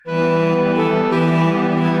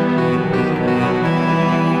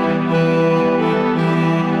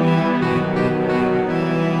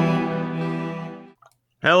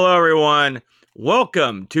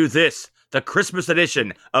welcome to the Christmas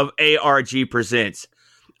edition of ARG Presents.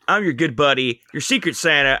 I'm your good buddy, your Secret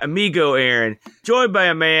Santa, Amigo Aaron, joined by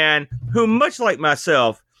a man who, much like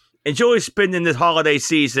myself, enjoys spending this holiday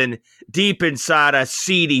season deep inside a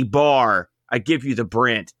seedy bar. I give you the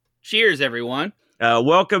Brent. Cheers, everyone.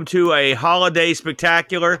 Welcome to a holiday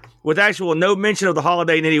spectacular with actual no mention of the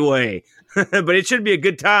holiday in any way. But it should be a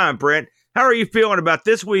good time, Brent. How are you feeling about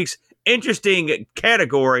this week's interesting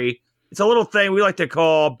category? It's a little thing we like to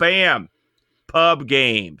call BAM, pub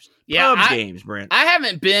games. Yeah, pub games, Brent. I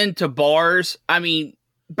haven't been to bars. I mean,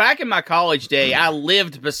 back in my college day, I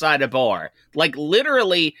lived beside a bar. Like,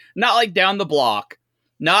 literally, not like down the block,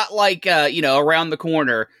 not like, around the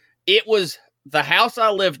corner. It was the house I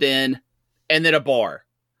lived in and then a bar.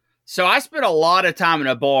 So I spent a lot of time in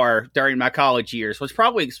a bar during my college years, which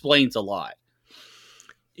probably explains a lot.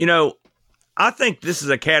 You know, I think this is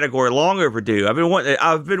a category long overdue. I've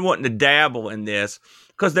been wanting to dabble in this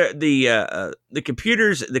because the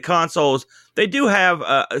computers, the consoles, they do have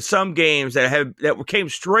some games that came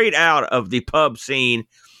straight out of the pub scene.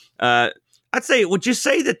 I'd say, would you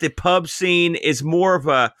say that the pub scene is more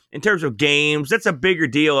of in terms of games, that's a bigger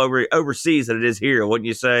deal overseas than it is here, wouldn't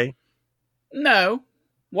you say? No.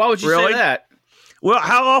 Why would you Really? say that? Well,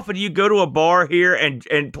 how often do you go to a bar here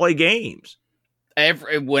and play games?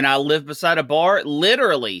 When I lived beside a bar,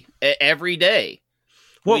 literally every day.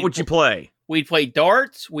 What would you play? We'd play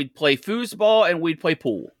darts, we'd play foosball, and we'd play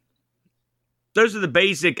pool. Those are the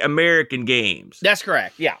basic American games. That's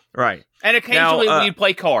correct, yeah. Right. And occasionally we'd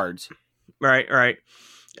play cards. Right.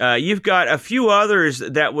 You've got a few others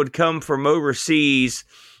that would come from overseas,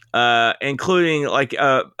 including like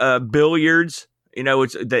billiards. You know,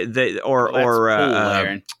 it's Pool,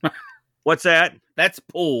 Aaron. What's that? That's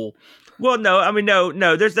pool. Well,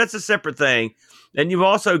 no. That's a separate thing. And you've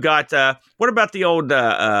also got what about the old?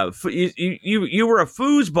 You were a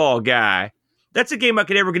foosball guy. That's a game I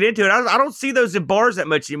could never get into, and I don't see those in bars that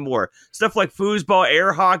much anymore. Stuff like foosball,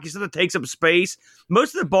 air hockey, stuff that takes up space.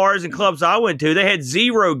 Most of the bars and clubs I went to, they had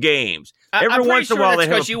zero games. I'm pretty sure that's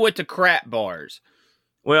because you went to crap bars.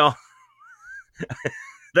 Well,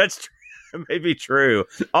 that's maybe true.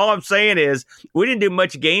 All I'm saying is we didn't do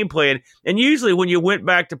much game playing. And usually when you went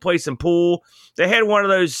back to play some pool, they had one of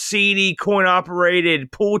those seedy coin-operated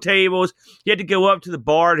pool tables. You had to go up to the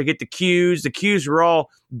bar to get the cues. The cues were all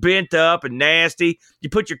bent up and nasty. You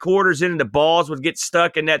put your quarters in and the balls would get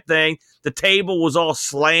stuck in that thing. The table was all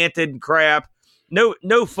slanted and crap. No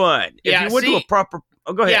fun. Yeah, if you went to a proper...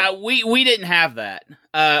 Oh, go ahead. Yeah, we didn't have that.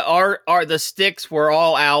 The sticks were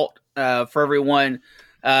all out for everyone.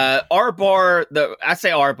 Our bar, I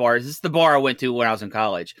say our bar, this is the bar I went to when I was in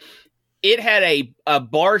college. It had a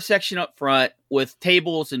bar section up front with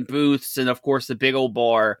tables and booths and, of course, the big old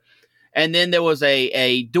bar. And then there was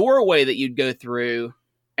a doorway that you'd go through,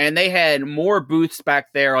 and they had more booths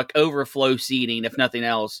back there, like overflow seating, if nothing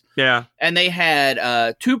else. Yeah. And they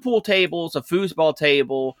had 2 pool tables, a foosball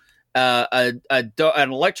table, an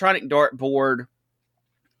electronic dart board,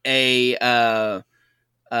 I'm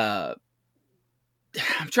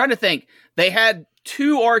trying to think. They had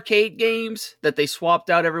 2 arcade games that they swapped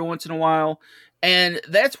out every once in a while, and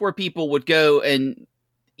that's where people would go and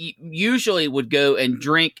usually would go and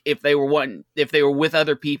drink if they were with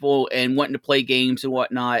other people and wanting to play games and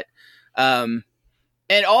whatnot. And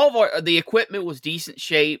all of the equipment was decent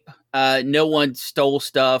shape. No one stole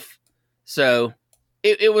stuff, so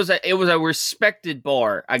it was a respected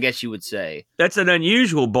bar, I guess you would say. That's an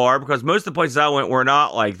unusual bar because most of the places I went were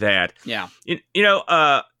not like that. Yeah.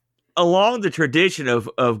 Along the tradition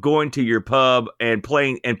of going to your pub and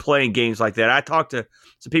playing games like that, I talked to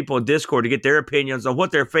some people in Discord to get their opinions on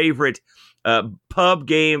what their favorite pub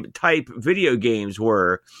game type video games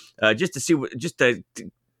were, just to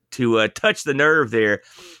touch the nerve there.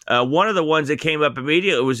 One of the ones that came up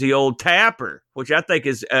immediately was the old Tapper, which I think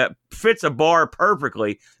fits a bar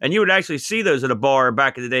perfectly, and you would actually see those at a bar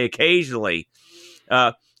back in the day occasionally.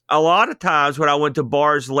 A lot of times when I went to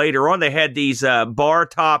bars later on, they had these bar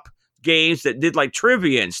top games that did like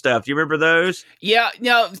trivia and stuff. Do you remember those? Yeah,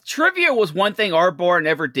 trivia was one thing our bar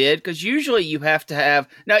never did, because usually you have to have...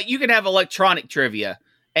 Now, you can have electronic trivia,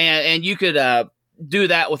 and you could do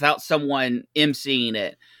that without someone emceeing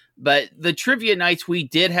it. But the trivia nights we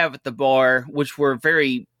did have at the bar, which were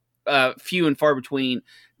very few and far between,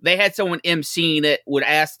 they had someone emceeing it, would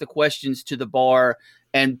ask the questions to the bar,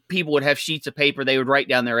 and people would have sheets of paper. They would write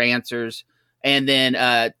down their answers. And then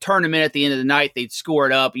tournament at the end of the night, they'd score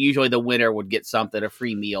it up. Usually the winner would get something, a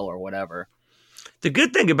free meal or whatever. The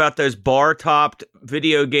good thing about those bar-topped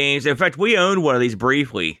video games, in fact, we owned one of these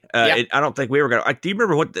briefly. I don't think we ever got. Do you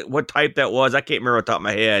remember what type that was? I can't remember off the top of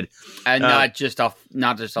my head. Not just off.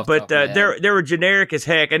 But the top of my head. They were generic as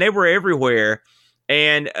heck, and they were everywhere.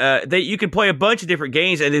 And you could play a bunch of different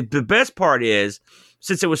games. And the best part is,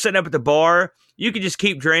 since it was setting up at the bar, you could just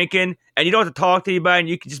keep drinking, and you don't have to talk to anybody, and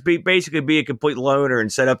you could just basically be a complete loner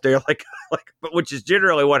and sit up there like, which is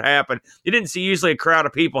generally what happened. You didn't see usually a crowd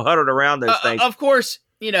of people huddled around those things. Of course,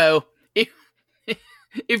 if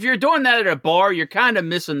you're doing that at a bar, you're kind of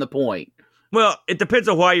missing the point. Well, it depends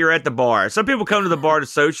on why you're at the bar. Some people come to the bar to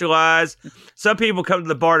socialize. Some people come to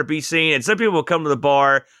the bar to be seen, and some people come to the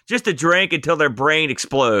bar just to drink until their brain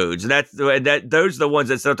explodes. And those are the ones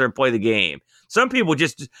that sit there and play the game. Some people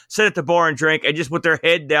just sit at the bar and drink and just put their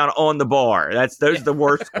head down on the bar. Those are the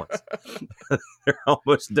worst ones. They're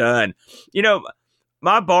almost done.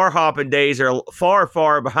 My bar hopping days are far,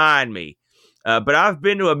 far behind me. But I've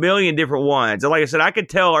been to a million different ones. And like I said, I could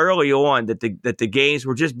tell early on that the games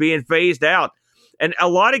were just being phased out. And a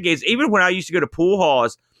lot of games, even when I used to go to pool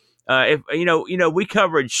halls, we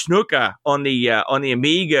covered snooker on the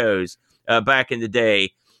Amigos back in the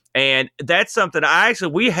day. And that's something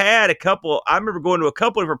we had a couple. I remember going to a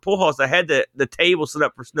couple of different pool halls that had the table set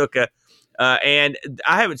up for snooker. And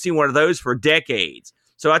I haven't seen one of those for decades.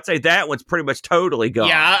 So I'd say that one's pretty much totally gone.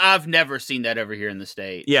 Yeah, I've never seen that over here in the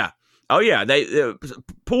States. Yeah. Oh yeah,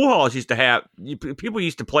 pool halls used to have people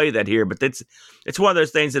used to play that here, but it's one of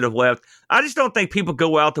those things that have left. I just don't think people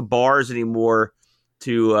go out to bars anymore.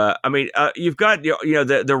 You've got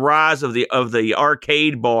the rise of the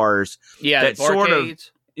arcade bars. Yeah, that sort of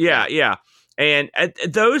yeah, and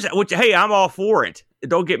those. Which hey, I'm all for it.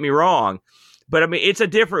 Don't get me wrong, but I mean it's a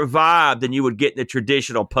different vibe than you would get in a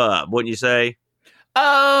traditional pub, wouldn't you say?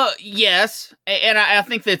 Yes, and I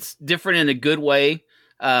think that's different in a good way.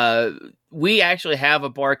 We actually have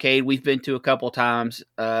a barcade we've been to a couple times,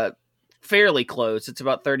 fairly close. It's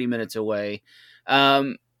about 30 minutes away.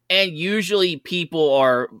 And usually people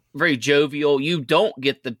are very jovial. You don't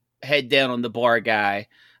get the head down on the bar guy.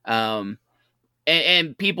 And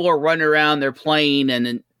people are running around, they're playing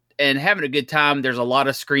and having a good time. There's a lot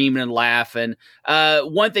of screaming and laughing.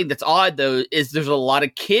 One thing that's odd though, is there's a lot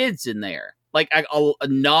of kids in there, like a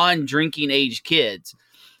non-drinking age kids.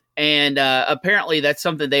 And apparently that's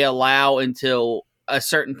something they allow until a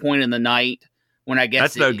certain point in the night when I guess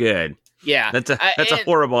that's no good. Yeah. That's a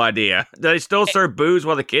horrible idea. Do they still serve booze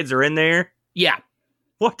while the kids are in there? Yeah.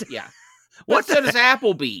 What? Yeah. What? So does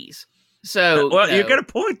Applebee's. So well, you got a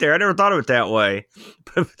point there. I never thought of it that way.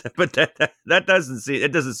 But that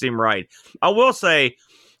doesn't seem right. I will say,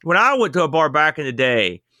 when I went to a bar back in the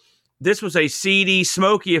day, this was a seedy,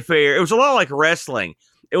 smoky affair. It was a lot like wrestling.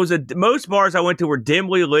 It was most bars I went to were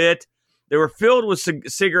dimly lit. They were filled with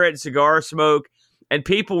cigarette and cigar smoke, and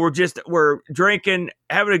people were drinking,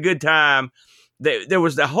 having a good time. It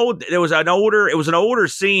was an older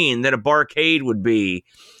scene than a barcade would be,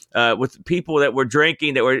 with people that were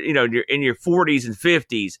drinking that were in your 40s and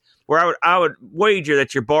 50s. Where I would wager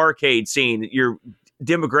that your barcade scene, your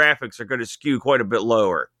demographics are going to skew quite a bit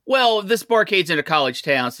lower. Well, this barcade's in a college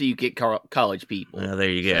town, so you get college people. Well, there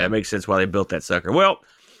you go. That makes sense why they built that sucker. Well,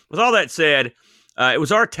 with all that said, it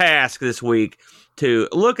was our task this week to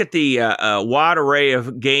look at the wide array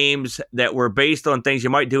of games that were based on things you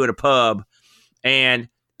might do at a pub and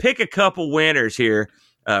pick a couple winners here,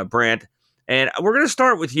 Brent. And we're going to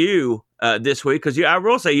start with you this week because I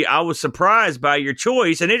will say I was surprised by your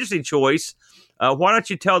choice, an interesting choice. Why don't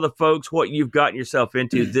you tell the folks what you've gotten yourself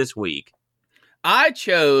into this week? I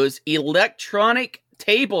chose electronic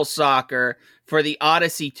table soccer for the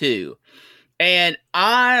Odyssey 2. And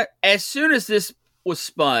as soon as this was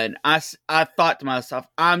spun, I thought to myself,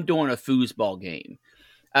 I'm doing a foosball game.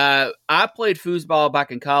 I played foosball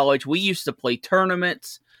back in college. We used to play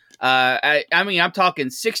tournaments. I'm talking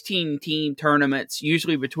 16-team tournaments,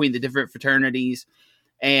 usually between the different fraternities.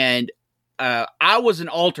 And I was an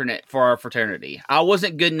alternate for our fraternity. I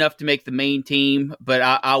wasn't good enough to make the main team, but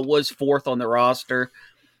I was fourth on the roster.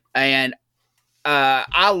 And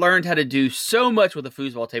I learned how to do so much with a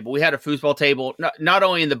foosball table. We had a foosball table not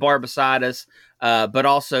only in the bar beside us, but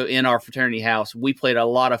also in our fraternity house. We played a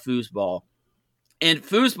lot of foosball. And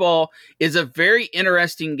foosball is a very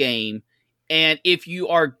interesting game. And if you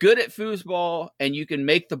are good at foosball and you can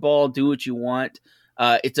make the ball do what you want,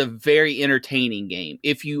 it's a very entertaining game.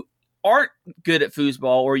 If you aren't good at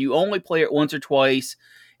foosball or you only play it once or twice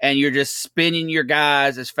and you're just spinning your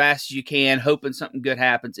guys as fast as you can, hoping something good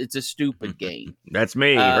happens, it's a stupid game. That's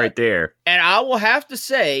me right there. And I will have to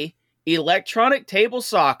say, electronic table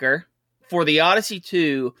soccer for the Odyssey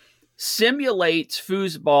 2 simulates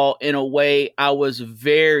foosball in a way I was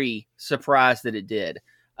very surprised that it did.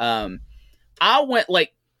 I went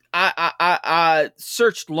I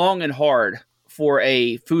searched long and hard for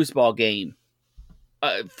a foosball game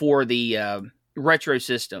for the retro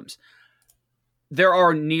systems. There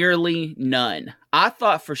are nearly none. I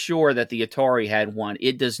thought for sure that the Atari had one.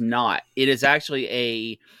 It does not. It is actually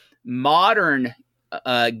a modern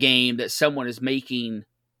game that someone is making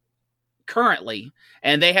currently,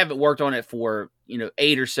 and they haven't worked on it for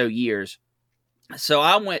 8 or so years. So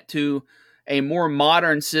I went to a more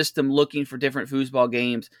modern system looking for different foosball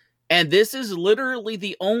games, and this is literally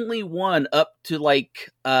the only one up to the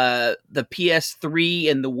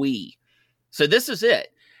PS3 and the Wii. So this is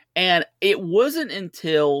it. And it wasn't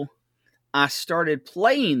until I started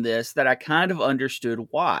playing this that I kind of understood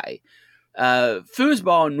why.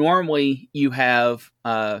 Foosball, normally you have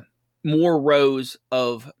more rows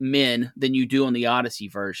of men than you do on the Odyssey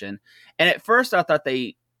version. And at first I thought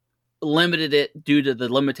they limited it due to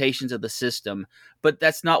the limitations of the system, but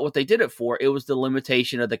that's not what they did it for. It was the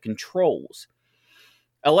limitation of the controls.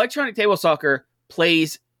 Electronic Table Soccer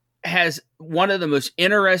has one of the most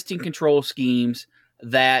interesting control schemes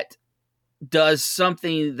that does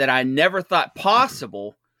something that I never thought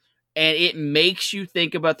possible, and it makes you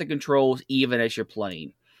think about the controls even as you're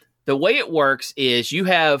playing. The way it works is you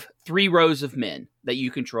have 3 rows of men that you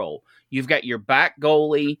control. You've got your back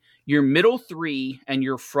goalie, your middle 3, and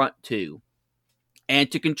your front 2.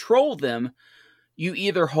 And to control them, you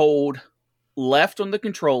either hold left on the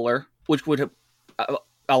controller, which would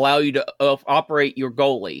allow you to operate your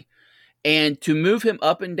goalie. And to move him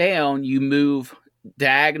up and down, you move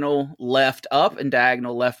diagonal left up and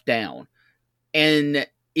diagonal left down. And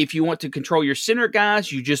if you want to control your center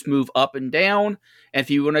guys, you just move up and down. And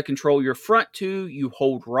if you want to control your front 2, you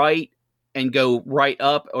hold right and go right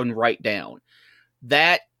up and right down.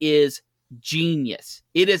 That is genius.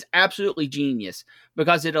 It is absolutely genius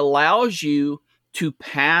because it allows you to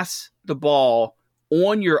pass the ball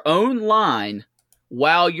on your own line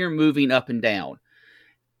while you're moving up and down.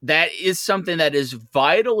 That is something that is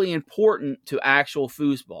vitally important to actual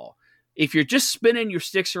foosball. If you're just spinning your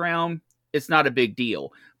sticks around, it's not a big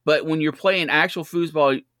deal. But when you're playing actual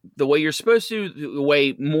foosball, the way you're supposed to, the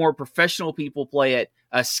way more professional people play it,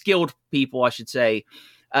 skilled people, I should say,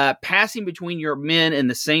 passing between your men in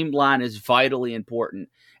the same line is vitally important.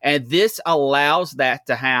 And this allows that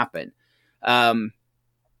to happen.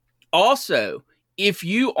 Also, if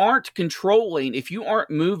you aren't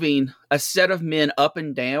moving a set of men up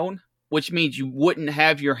and down, which means you wouldn't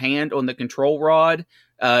have your hand on the control rod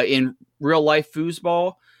in real life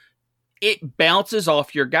foosball, it bounces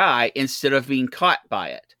off your guy instead of being caught by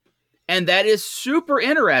it. And that is super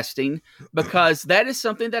interesting because that is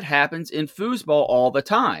something that happens in foosball all the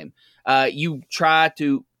time. You try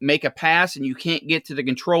to make a pass and you can't get to the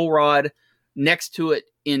control rod next to it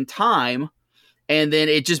in time, and then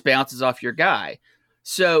it just bounces off your guy.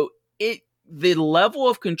 So the level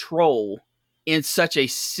of control in such a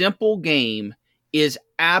simple game is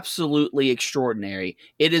absolutely extraordinary.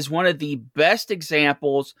 It is one of the best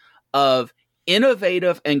examples of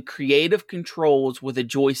innovative and creative controls with a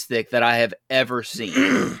joystick that I have ever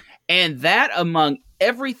seen. And that, among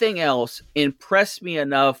everything else, impressed me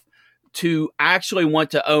enough to actually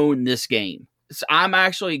want to own this game. So I'm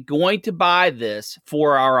actually going to buy this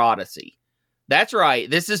for our Odyssey. That's right.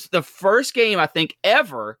 This is the first game, I think,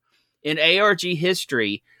 ever in ARG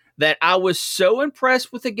history that I was so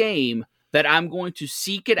impressed with the game that I'm going to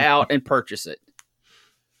seek it out and purchase it.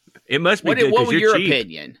 It must be good. What was your cheap.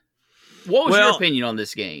 Opinion? What was your opinion on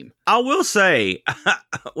this game? I will say,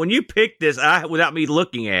 when you picked this, without me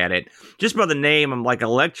looking at it, just by the name, I'm like,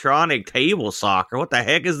 Electronic Table Soccer. What the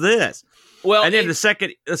heck is this? Well, and then the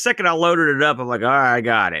second I loaded it up, I'm like, all right, I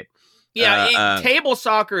got it. Yeah, table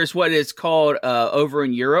soccer is what it's called over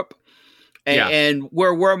in Europe, and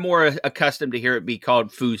we're more accustomed to hear it be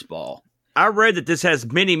called foosball. I read that this has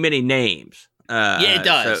many, many names. It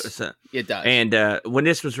does. It does. And when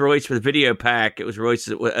this was released for the video pack, it was released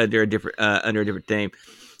under a different name.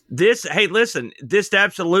 This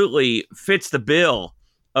absolutely fits the bill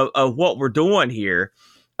of what we're doing here.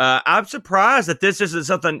 I'm surprised that this isn't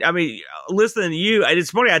something. I mean, listening to you, and it's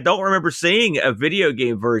funny. I don't remember seeing a video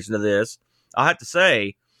game version of this. I'll have to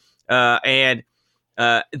say, yes,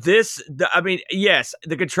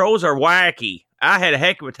 the controls are wacky. I had a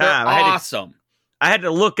heck of a time. They're awesome. I had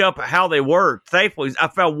to look up how they worked. Thankfully, I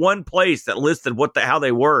found one place that listed how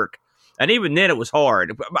they work, and even then, it was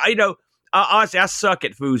hard. Honestly, I suck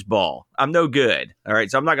at foosball. I'm no good. All right,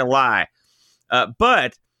 so I'm not gonna lie.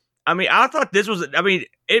 But I mean, I thought this was. I mean,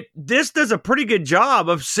 this does a pretty good job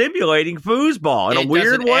of simulating foosball in a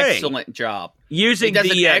weird way. Excellent job. Using it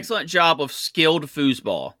does an excellent job of skilled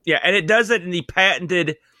foosball. Yeah, and it does it in the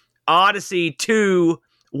patented Odyssey 2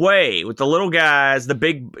 way with the little guys, the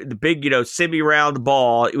big semi-round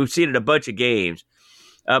ball. We've seen it in a bunch of games,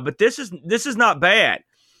 but this is not bad.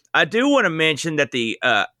 I do want to mention that the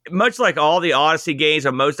much like all the Odyssey games,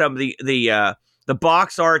 or most of them, the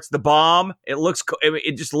box art's the bomb.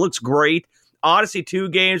 It just looks great. Odyssey 2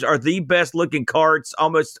 games are the best looking carts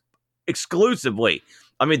almost exclusively.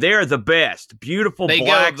 I mean, they are the best. Beautiful, they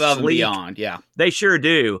black, go above sleek. And beyond, yeah. They sure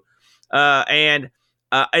do. And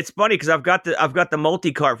it's funny because I've got the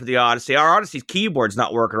multi-cart for the Odyssey. Our Odyssey's keyboard's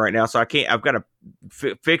not working right now, so I can't. I've got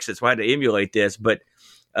to fix it, so I had to emulate this. But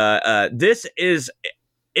this is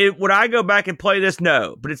it. Would I go back and play this?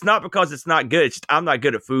 No, but it's not because it's not good. It's just I'm not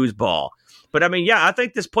good at foosball. But I mean, yeah, I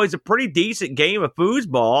think this plays a pretty decent game of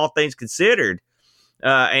foosball, all things considered.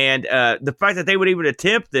 And the fact that they would even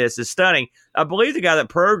attempt this is stunning. I believe the guy that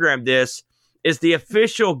programmed this is the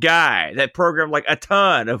official guy that programmed like a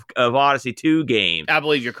ton of Odyssey 2 games. I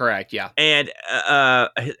believe you're correct, yeah. And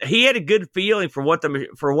he had a good feeling for what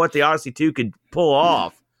the Odyssey 2 could pull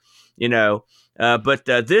off, But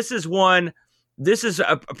this is one. This is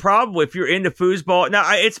probably if you're into foosball. Now,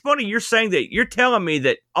 it's funny you're saying that. You're telling me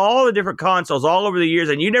that all the different consoles all over the years,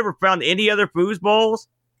 and you never found any other foosballs?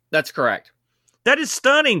 That's correct. That is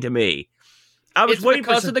stunning to me. I was waiting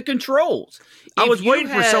because of the controls. I was waiting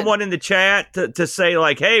for someone in the chat to say,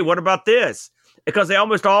 like, hey, what about this? Because they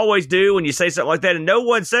almost always do when you say something like that, and no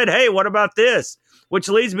one said, hey, what about this? Which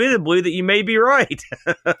leads me to believe that you may be right.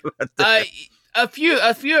 A few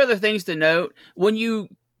other things to note. When you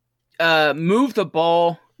move the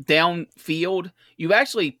ball downfield, you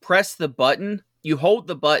actually press the button, you hold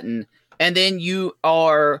the button, and then you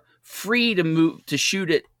are free to shoot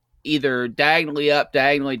it either diagonally up,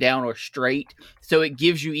 diagonally down, or straight. So it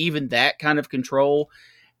gives you even that kind of control.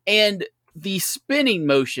 And the spinning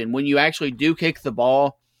motion, when you actually do kick the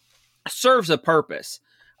ball, serves a purpose.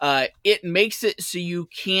 It makes it so you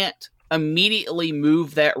can't immediately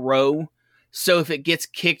move that row. So if it gets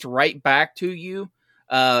kicked right back to you,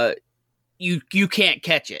 you can't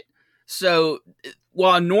catch it. So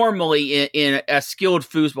while normally in a skilled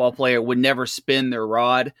foosball player would never spin their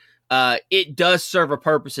rod, it does serve a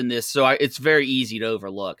purpose in this, so it's very easy to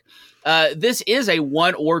overlook. This is a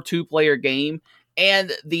 1 or 2 player game,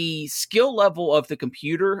 and the skill level of the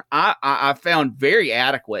computer I found very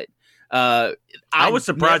adequate. I was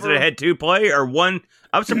surprised that it had 2 player or one.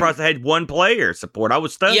 I was surprised it had 1 player support. I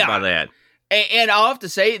was stunned by that. And I'll have to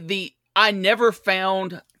say I never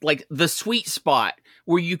found like the sweet spot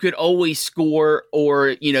where you could always score,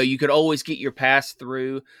 or you could always get your pass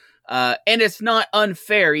through. And it's not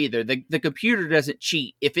unfair either. The computer doesn't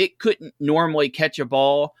cheat. If it couldn't normally catch a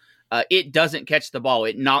ball, it doesn't catch the ball.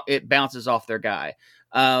 It bounces off their guy.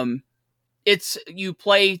 You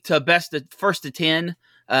play to first to 10,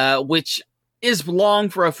 which is long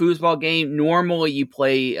for a foosball game. Normally you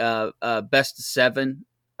play best to 7,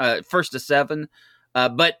 first to 7.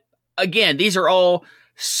 But again, these are all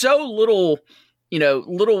so little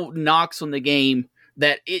knocks on the game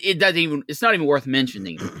that it's not even worth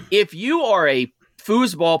mentioning. If you are a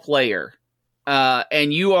foosball player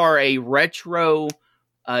and you are a retro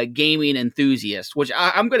gaming enthusiast, which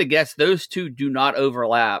I'm going to guess those two do not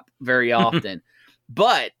overlap very often,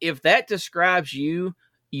 but if that describes you,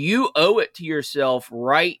 you owe it to yourself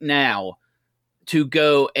right now to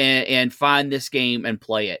go and find this game and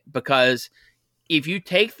play it, because if you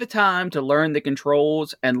take the time to learn the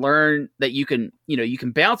controls and learn that you can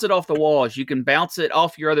bounce it off the walls, you can bounce it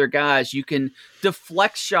off your other guys, you can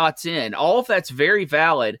deflect shots in, all of that's very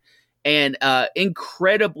valid and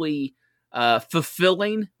incredibly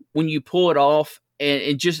fulfilling when you pull it off,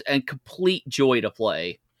 and just a complete joy to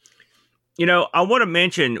play. I want to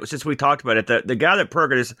mention, since we talked about it, the guy that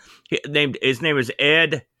programmed his name is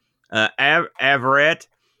Ed Averett.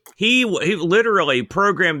 He literally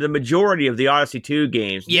programmed the majority of the Odyssey 2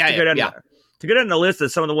 games. To go down the list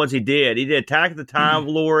of some of the ones he did Attack of the Time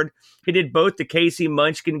Lord. He did both the Casey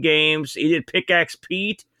Munchkin games. He did Pickaxe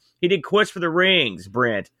Pete. He did Quest for the Rings,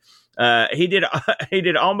 Brent. He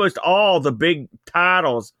did almost all the big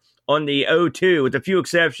titles on the O2, with a few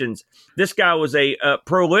exceptions. This guy was a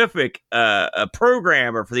prolific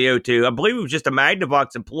programmer for the O2. I believe he was just a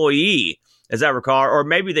Magnavox employee, as I recall, or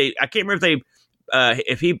maybe I can't remember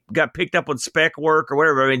if he got picked up on spec work or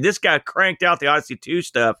whatever. I mean, this guy cranked out the Odyssey 2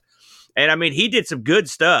 stuff, and I mean, he did some good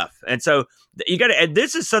stuff. And so and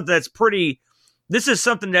this is something that's this is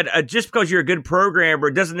something that just because you're a good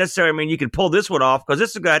programmer doesn't necessarily mean you can pull this one off, because this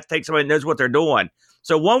is going to have to take somebody that knows what they're doing.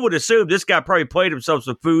 So one would assume this guy probably played himself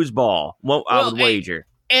some foosball. I would wager.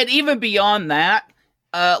 And even beyond that,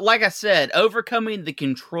 like I said, overcoming the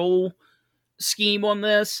control scheme on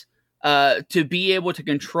this, to be able to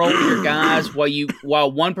control your guys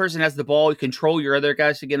while one person has the ball, you control your other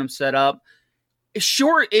guys to get them set up.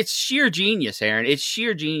 Sure, it's sheer genius, Aaron. It's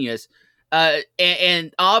sheer genius.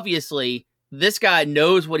 And obviously, this guy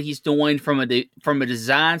knows what he's doing from a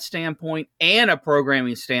design standpoint and a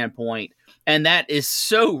programming standpoint, and that is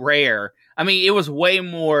so rare. I mean, it was way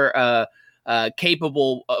more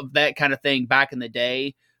capable of that kind of thing back in the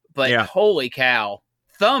day, but holy cow.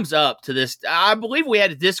 Thumbs up to this. I believe we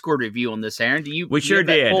had a Discord review on this, Aaron. We sure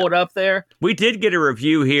did. Pull it up there? We did get a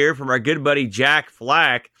review here from our good buddy Jack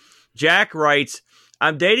Flack. Jack writes,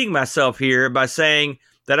 I'm dating myself here by saying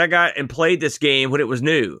that I got and played this game when it was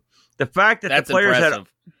new. The fact that That's the players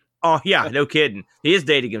impressive. Oh, yeah, no kidding. He is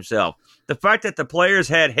dating himself. The fact that the players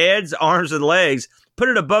had heads, arms, and legs put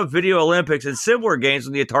it above Video Olympics and similar games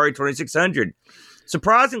on the Atari 2600.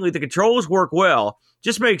 Surprisingly, the controls work well.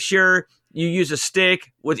 Just make sure you use a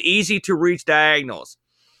stick with easy-to-reach diagonals.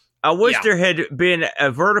 I wish there had been a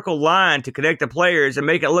vertical line to connect the players and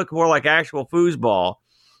make it look more like actual foosball.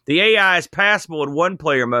 The AI is passable in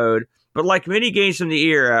one-player mode, but like many games from the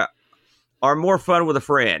era, are more fun with a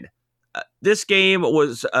friend. This game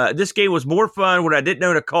was more fun when I didn't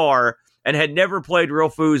own a car and had never played real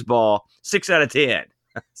foosball. 6 out of 10.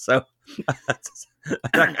 So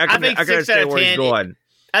I think can 6 out of 10. Going.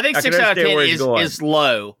 I think 6 out of 10 is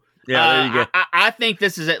low. Yeah, there you go. I think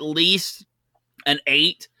this is at least an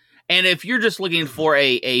 8. And if you're just looking for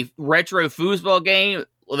a retro foosball game,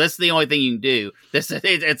 well, that's the only thing you can do. It's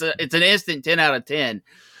an instant 10 out of 10.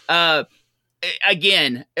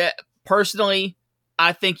 Again, personally,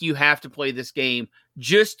 I think you have to play this game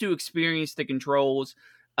just to experience the controls.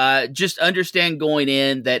 Just understand going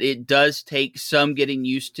in that it does take some getting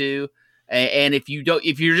used to. And if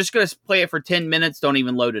you're just going to play it for 10 minutes, don't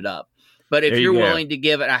even load it up. But if you're willing to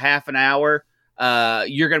give it a half an hour,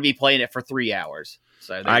 you're going to be playing it for 3 hours.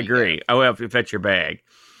 So I agree. I will if it's your bag.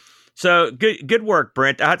 So good work,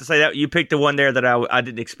 Brent. I have to say that you picked the one there that I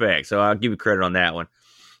didn't expect. So I'll give you credit on that one.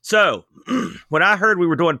 So when I heard we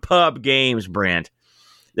were doing pub games, Brent,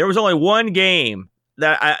 there was only one game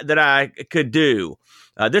that I could do.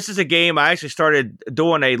 This is a game I actually started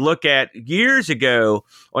doing a look at years ago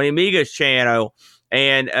on Amiga's channel,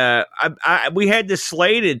 and we had this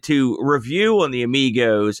slated to review on the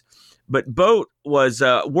Amigos, but Boat was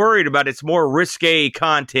worried about its more risque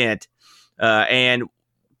content and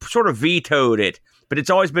sort of vetoed it. But it's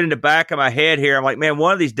always been in the back of my head here. I'm like, man,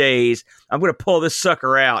 one of these days I'm going to pull this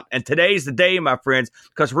sucker out. And today's the day, my friends,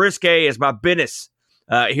 because risque is my business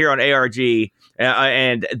here on ARG.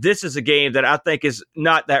 And this is a game that I think is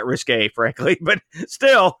not that risque, frankly. But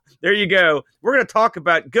still, there you go. We're going to talk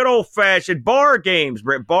about good old-fashioned bar games,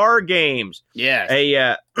 Brett. Bar games.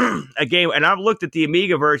 Yeah. A game. And I've looked at the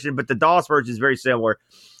Amiga version, but the DOS version is very similar.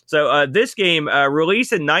 So this game,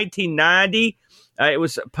 released in 1990, it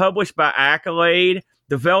was published by Accolade,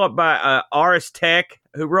 developed by Ars Tech,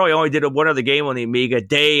 who really only did one other game on the Amiga,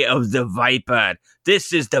 Day of the Viper.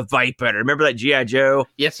 This is the Viper. Remember that G.I. Joe?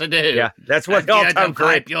 Yes, I do. Yeah, that's one of the all-time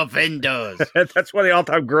great. Your vendors. That's one of the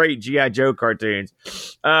all-time great G.I. Joe cartoons.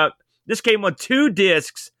 This came on 2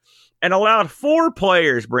 discs and allowed 4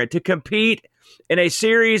 players, Brent, to compete in a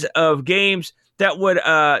series of games that would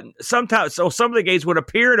sometimes, so some of the games would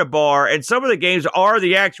appear in a bar, and some of the games are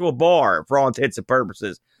the actual bar for all intents and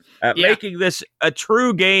purposes, making this a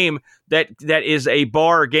true game that is a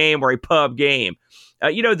bar game or a pub game.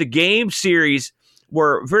 The game series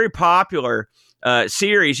were very popular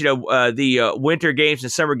series, the winter games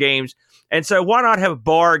and summer games. And so why not have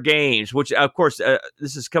bar games, which, of course,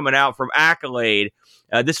 this is coming out from Accolade.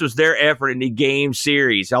 This was their effort in the game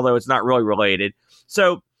series, although it's not really related.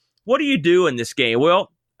 So what do you do in this game?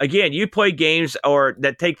 Well, again, you play games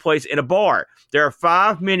that take place in a bar. There are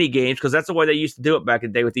 5 mini games because that's the way they used to do it back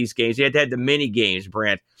in the day with these games. You had to have the mini games,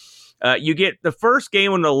 Brent. You get the first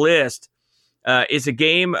game on the list is a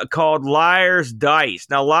game called Liar's Dice.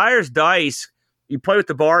 Now, Liar's Dice, you play with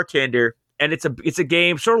the bartender, and it's a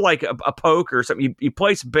game sort of like a poker or something. You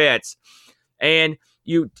place bets, and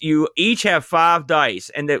you each have 5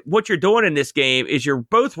 dice. And what you're doing in this game is you're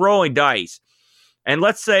both rolling dice. And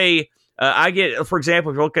let's say I get, for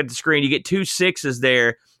example, if you look at the screen, you get 2 6s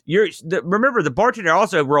there. Remember, the bartender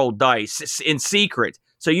also rolled dice in secret,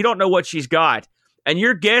 so you don't know what she's got. And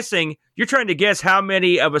you're trying to guess how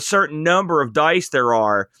many of a certain number of dice there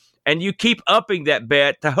are. And you keep upping that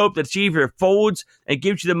bet to hope that she either folds and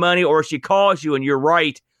gives you the money or she calls you and you're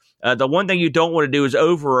right. The one thing you don't want to do is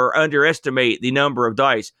over or underestimate the number of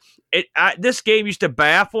dice. this game used to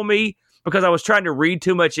baffle me because I was trying to read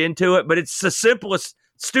too much into it, but it's the simplest,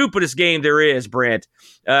 stupidest game there is, Brent.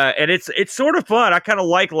 And it's sort of fun. I kind of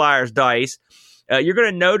like Liar's Dice. You're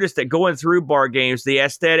going to notice that going through bar games, the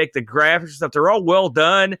aesthetic, the graphics stuff, they're all well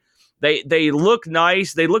done. They look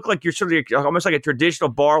nice. They look like you're sort of almost like a traditional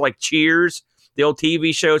bar, like Cheers, the old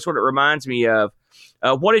TV show. It's what it reminds me of.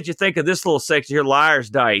 What did you think of this little section here, Liar's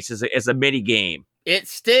Dice, as a mini game? It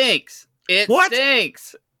stinks.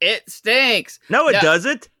 Stinks. It stinks. No, it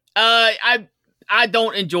doesn't. I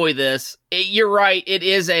don't enjoy this. You're right.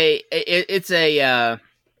 It's a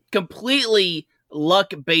completely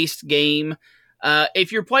luck-based game.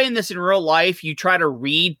 If you're playing this in real life, you try to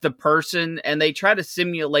read the person, and they try to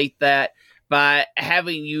simulate that by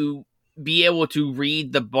having you be able to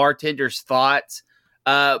read the bartender's thoughts.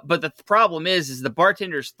 But the problem is the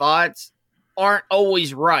bartender's thoughts aren't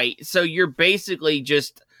always right. So you're basically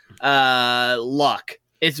just luck.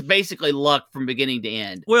 It's basically luck from beginning to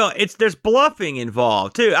end. Well, there's bluffing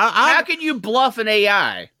involved too. How can you bluff an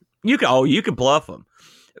AI? You can bluff them.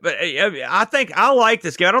 But I think I like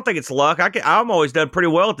this game. I don't think it's luck. I'm always done pretty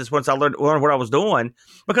well at this once I learned what I was doing,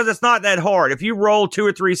 because it's not that hard. If you roll 2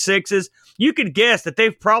 or 3 sixes, you can guess that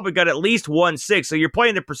they've probably got at least 1 6. So you're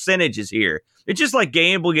playing the percentages here. It's just like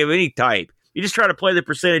gambling of any type. You just try to play the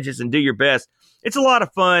percentages and do your best. It's a lot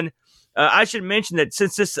of fun. I should mention that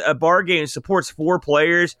since this bar game supports 4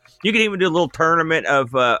 players, you can even do a little tournament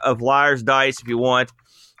of Liar's Dice if you want.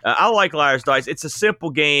 I like Liar's Dice. It's a simple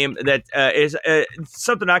game that is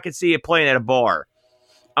something I can see it playing at a bar.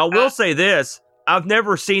 I will say this. I've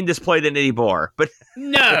never seen this played in any bar. But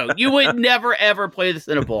no, you would never, ever play this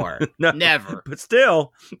in a bar. No, never. But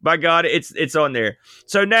still, by God, it's on there.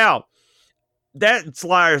 So now, that's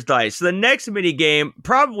Liar's Dice. So the next mini game,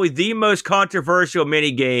 probably the most controversial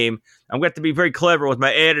mini game. I'm going to have to be very clever with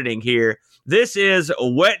my editing here. This is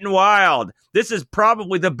Wet and Wild. This is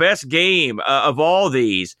probably the best game of all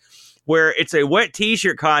these, where it's a wet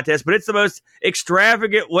t-shirt contest, but it's the most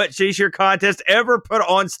extravagant wet t-shirt contest ever put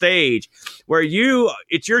on stage, where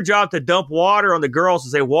it's your job to dump water on the girls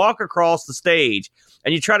as they walk across the stage,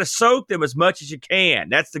 and you try to soak them as much as you can.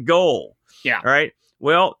 That's the goal. Yeah. All right.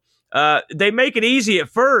 Well, they make it easy at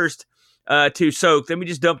first to soak them. You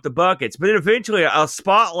just dump the buckets, but then eventually a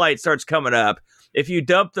spotlight starts coming up. If you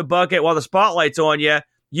dump the bucket while the spotlight's on you,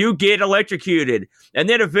 you get electrocuted. And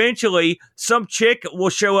then eventually some chick will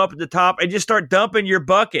show up at the top and just start dumping your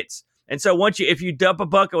buckets. And so if you dump a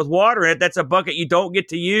bucket with water in it, that's a bucket you don't get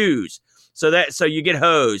to use. So you get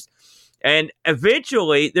hosed. And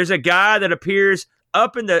eventually there's a guy that appears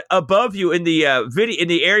up above you in the video, in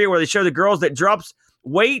the area where they show the girls, that drops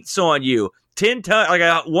weights on you. 10 ton, like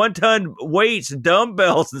a 1 ton weights,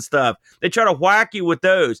 dumbbells and stuff. They try to whack you with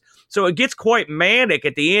those. So it gets quite manic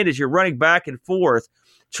at the end as you're running back and forth,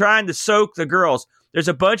 trying to soak the girls. There's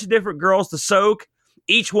a bunch of different girls to soak,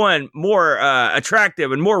 each one more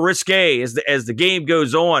attractive and more risque as the game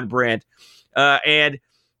goes on, Brent. I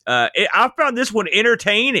found this one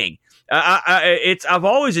entertaining. I've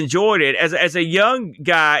always enjoyed it as a young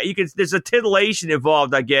guy. There's a titillation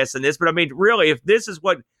involved, I guess, in this. But I mean, really, if this is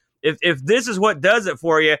what does it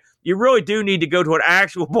for you, you really do need to go to an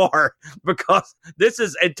actual bar, because this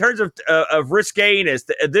is, in terms of risqueness,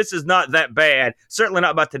 this is not that bad. Certainly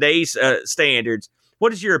not by today's standards.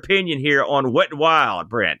 What is your opinion here on Wet and Wild,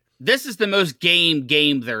 Brent? This is the most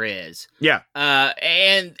game there is. Yeah.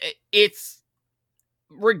 And it's,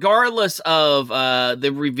 regardless of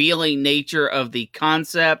the revealing nature of the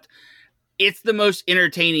concept, it's the most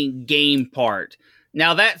entertaining game part.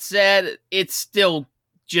 Now, that said, it's still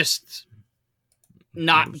just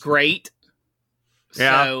not great.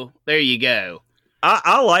 Yeah. So there you go.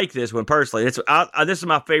 I like this one personally. This is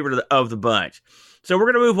my favorite of the bunch. So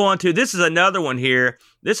we're going to move on to, this is another one here.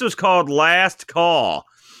 This was called Last Call.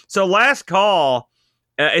 So Last Call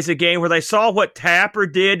is a game where they saw what Tapper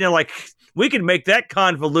did, and they're like, we can make that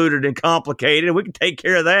convoluted and complicated. We can take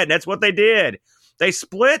care of that. And that's what they did. They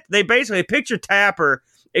basically picture Tapper,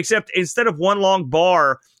 except instead of one long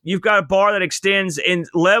bar, you've got a bar that extends in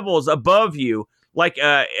levels above you. Like,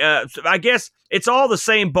 I guess it's all the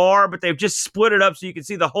same bar, but they've just split it up so you can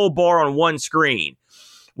see the whole bar on one screen.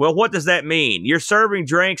 Well, what does that mean? You're serving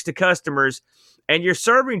drinks to customers, and you're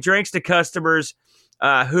serving drinks to customers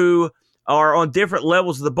who are on different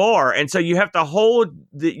levels of the bar. And so you have to hold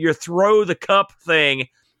throw the cup thing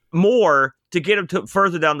more to get them to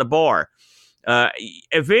further down the bar.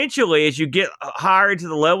 Eventually, as you get higher into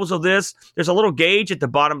the levels of this, there's a little gauge at the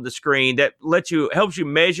bottom of the screen that helps you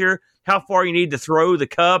measure how far you need to throw the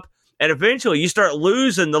cup. And eventually you start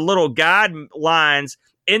losing the little guidelines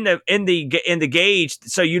in the gauge,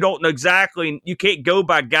 so you don't know exactly. You can't go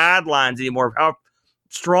by guidelines anymore of how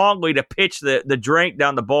strongly to pitch the drink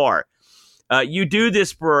down the bar. You do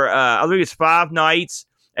this for I think it's 5 nights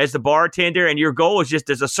as the bartender, and your goal is just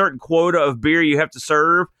there's a certain quota of beer you have to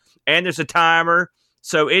serve, and there's a timer.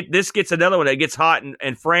 So this gets another one that gets hot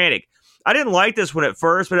and frantic. I didn't like this one at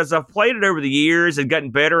first, but as I've played it over the years and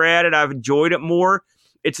gotten better at it, I've enjoyed it more.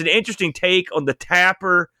 It's an interesting take on the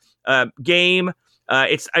Tapper game.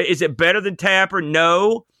 Is it better than Tapper?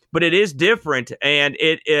 No, but it is different, and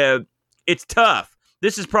it's tough.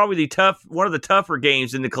 This is probably one of the tougher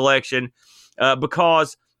games in the collection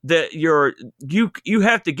because you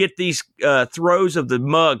have to get these throws of the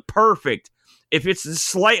mug perfect. If it's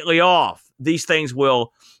slightly off, these things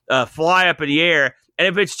will fly up in the air. And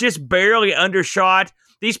if it's just barely undershot,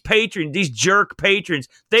 these jerk patrons,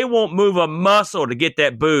 they won't move a muscle to get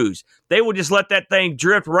that booze. They will just let that thing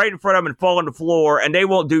drift right in front of them and fall on the floor, and they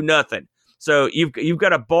won't do nothing. So you've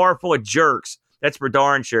got a bar full of jerks. That's for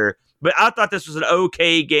darn sure. But I thought this was an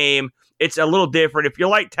okay game. It's a little different. If you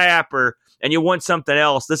like Tapper and you want something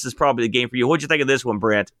else, this is probably the game for you. What'd you think of this one,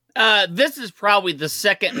 Brent? This is probably the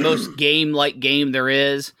second most game-like game there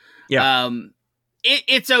is. Yeah.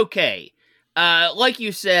 It's okay. Like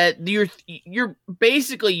you said, you're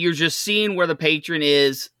basically you're just seeing where the patron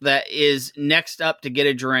is that is next up to get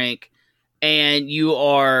a drink, and you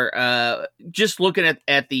are just looking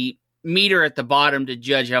at the meter at the bottom to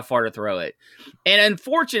judge how far to throw it. And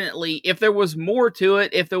unfortunately, if there was more to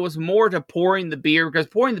it, if there was more to pouring the beer, because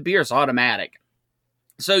pouring the beer is automatic.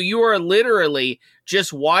 So you are literally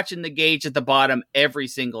just watching the gauge at the bottom every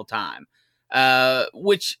single time,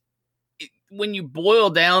 which when you boil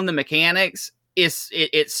down the mechanics,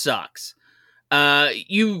 it sucks.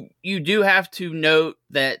 You do have to note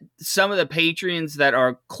that some of the patrons that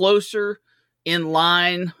are closer in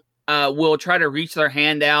line will try to reach their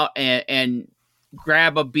hand out and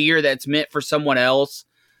grab a beer that's meant for someone else,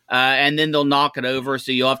 and then they'll knock it over,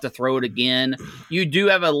 so you'll have to throw it again. You do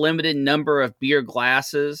have a limited number of beer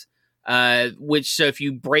glasses, which so if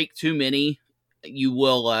you break too many, you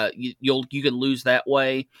will you can lose that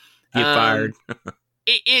way. Get fired.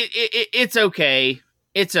 It's okay.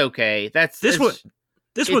 It's okay. This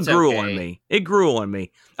one grew on me. It grew on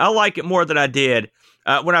me. I like it more than I did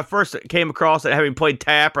when I first came across it. Having played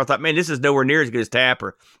Tapper, I thought, man, this is nowhere near as good as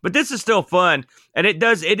Tapper. But this is still fun, and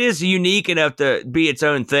it is unique enough to be its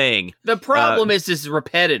own thing. The problem is this is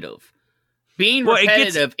repetitive. Being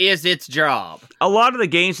repetitive is its job. A lot of the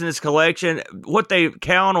games in this collection, what they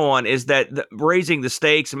count on is that raising the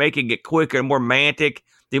stakes, making it quicker and more mantic.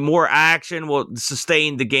 The more action will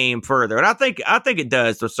sustain the game further, and I think it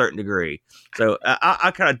does to a certain degree. So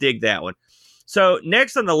I kind of dig that one. So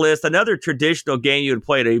next on the list, another traditional game you would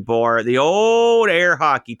play at a bar, the old air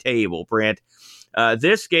hockey table, Brent.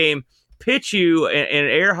 This game pits you in an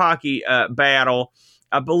air hockey battle.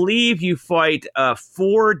 I believe you fight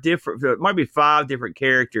 5 different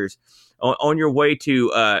characters on your way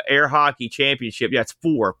to air hockey championship. Yeah, it's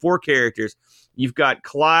 4 characters. You've got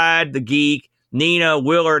Clyde the Geek, Nina,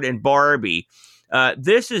 Willard, and Barbie.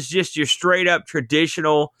 This is just your straight up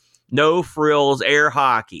traditional, no frills air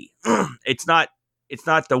hockey. It's not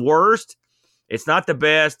the worst. It's not the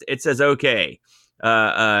best. It says okay.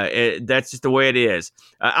 That's just the way it is.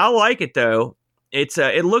 I like it though.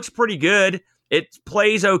 It looks pretty good. It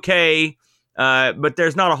plays okay, but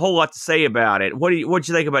there's not a whole lot to say about it. What'd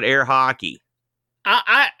you think about air hockey?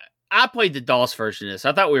 I played the DOS version of this.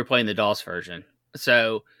 I thought we were playing the DOS version.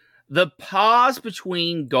 So the pause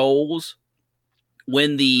between goals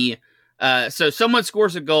when so someone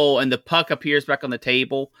scores a goal and the puck appears back on the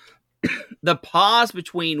table. The pause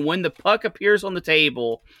between when the puck appears on the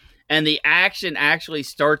table and the action actually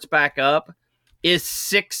starts back up is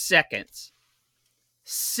 6 seconds.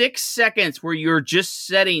 6 seconds where you're just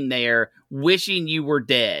sitting there wishing you were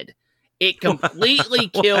dead. It completely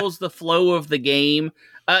kills the flow of the game,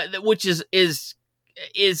 which is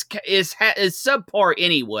subpar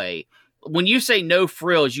anyway. When you say no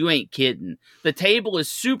frills, you ain't kidding. The table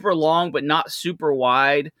is super long, but not super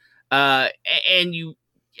wide. And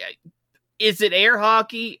is it air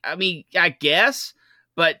hockey? I mean, I guess,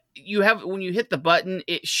 but when you hit the button,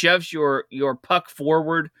 it shoves your puck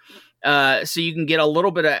forward. So you can get a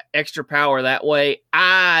little bit of extra power that way.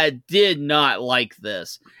 I did not like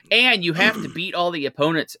this. And you have to beat all the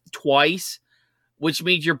opponents twice, which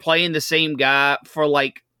means you're playing the same guy for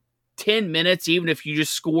like 10 minutes, even if you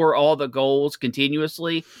just score all the goals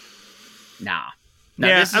continuously. Nah.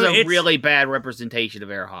 This is a really bad representation of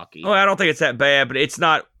air hockey. Well, I don't think it's that bad, but it's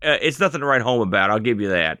not. It's nothing to write home about. I'll give you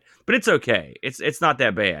that. But it's okay. It's not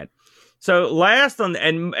that bad. So last on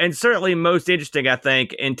and certainly most interesting, I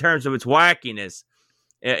think, in terms of its wackiness,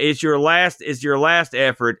 is your last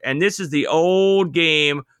effort, and this is the old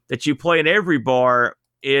game that you play in every bar.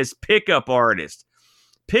 Is Pickup Artist.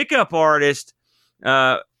 Pickup Artist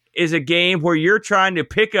is a game where you're trying to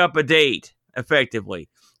pick up a date effectively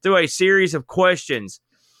through a series of questions,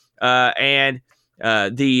 and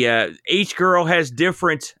each girl has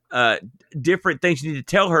different things you need to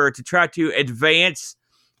tell her to try to advance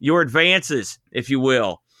your advances, if you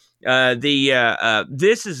will.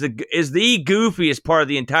 This is the goofiest part of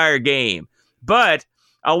the entire game, but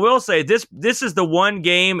I will say this is the one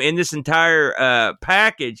game in this entire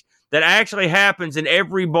package that actually happens in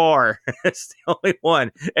every bar. It's the only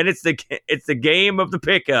one, and it's the game of the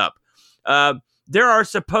pickup. There are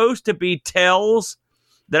supposed to be tells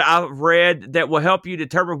that I've read that will help you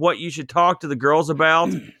determine what you should talk to the girls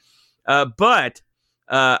about, but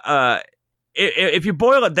if you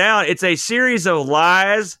boil it down, it's a series of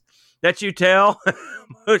lies that you tell.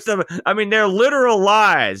 Most of them, I mean, they're literal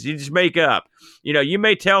lies you just make up. You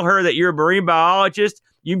may tell her that you're a marine biologist.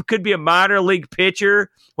 You could be a minor league pitcher.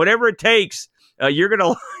 Whatever it takes, you're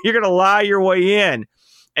gonna lie your way in,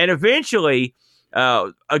 and eventually,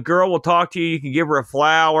 a girl will talk to you. You can give her a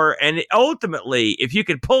flower, and ultimately, if you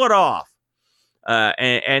can pull it off,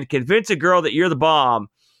 and convince a girl that you're the bomb,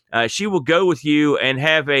 she will go with you and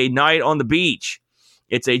have a night on the beach.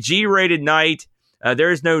 It's a G-rated night.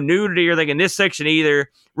 There is no nudity or anything in this section either.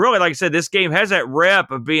 Really, like I said, this game has that rep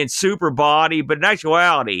of being super body, but in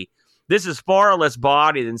actuality, this is far less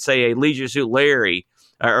body than, say, a Leisure Suit Larry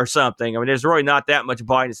or something. I mean, there's really not that much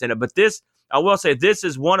bodiness in it. But this, I will say, this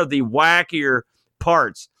is one of the wackier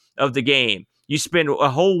parts of the game. You spend a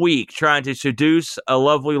whole week trying to seduce a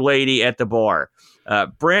lovely lady at the bar.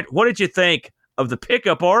 Brent, what did you think of the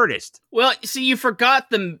Pickup Artist? Well, see, you forgot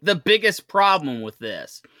the biggest problem with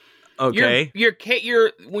this. Okay.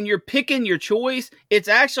 You're when you're picking your choice, it's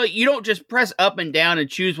actually, you don't just press up and down and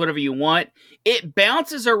choose whatever you want. It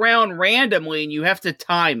bounces around randomly, and you have to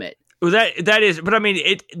time it. Well, that is, but I mean,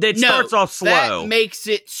 it starts off slow. That makes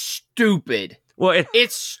it stupid. Well,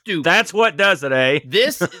 it's stupid. That's what does it, eh?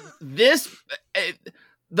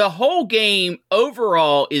 The whole game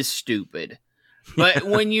overall is stupid. But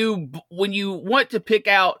when you want to pick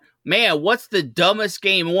out, man, what's the dumbest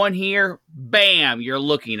game on here? Bam, you're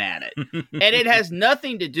looking at it. And it has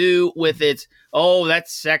nothing to do with that's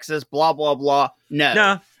sexist, blah, blah, blah.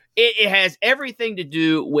 No. It has everything to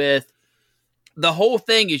do with the whole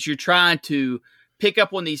thing is you're trying to pick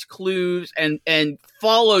up on these clues and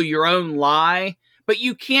follow your own lie. But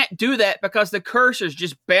you can't do that because the cursor's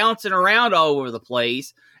just bouncing around all over the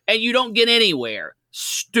place and you don't get anywhere.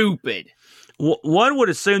 Stupid. One would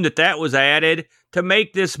assume that was added to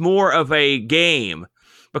make this more of a game,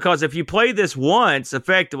 because if you play this once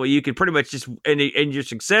effectively, you can pretty much just, and you're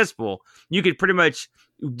successful, you could pretty much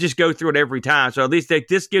just go through it every time. So at least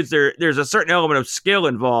this gives there's a certain element of skill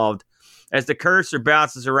involved as the cursor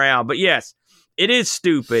bounces around. But yes, it is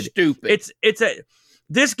stupid.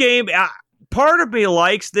 This game. Part of me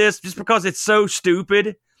likes this just because it's so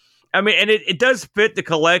stupid. I mean, and it does fit the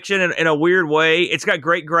collection in a weird way. It's got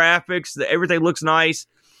great graphics. Everything looks nice.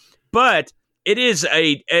 But it is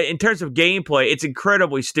in terms of gameplay, it's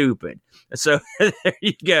incredibly stupid. So there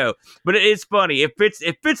you go. But it's funny. It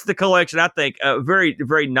fits the collection, I think, very,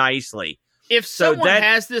 very nicely. If someone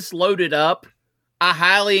has this loaded up, I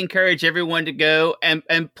highly encourage everyone to go and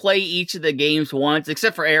play each of the games once,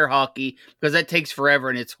 except for air hockey, because that takes forever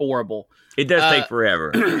and it's horrible. It does take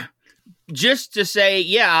forever. Just to say,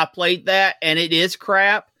 yeah, I played that and it is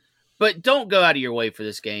crap, but don't go out of your way for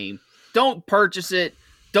this game. Don't purchase it.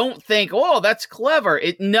 Don't think, oh, that's clever.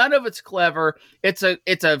 None of it's clever. It's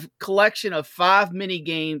a collection of 5 mini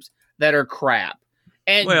games that are crap.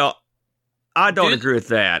 And well, I don't agree with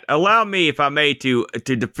that. Allow me, if I may, to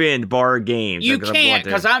defend bar games. You can't,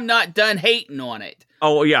 because I'm not done hating on it.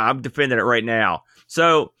 Oh, yeah, I'm defending it right now.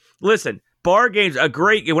 So, listen, bar games,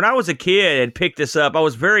 when I was a kid and picked this up, I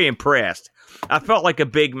was very impressed. I felt like a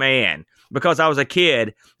big man because I was a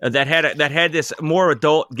kid that had this more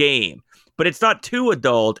adult game. But it's not too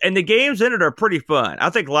adult, and the games in it are pretty fun. I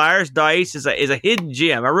think Liar's Dice is a hidden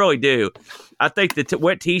gem. I really do. I think the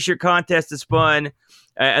wet T-shirt contest is fun.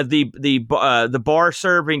 The bar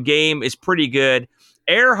serving game is pretty good.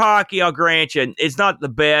 Air hockey, I'll grant you, it's not the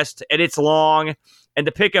best, and it's long. And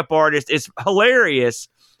the Pickup Artist is hilarious,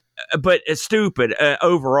 but it's stupid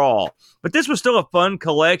overall. But this was still a fun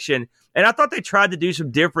collection, and I thought they tried to do some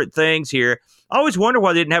different things here. I always wonder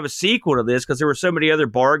why they didn't have a sequel to this, because there were so many other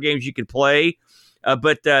bar games you could play,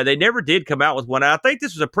 but they never did come out with one. I think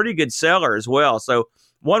this was a pretty good seller as well, so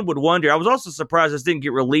one would wonder. I was also surprised this didn't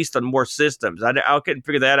get released on more systems. I couldn't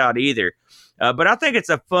figure that out either. But I think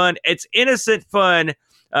it's innocent fun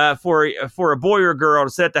for a boy or a girl to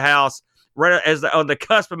sit at the house right on the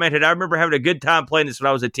cusp of manhood. I remember having a good time playing this when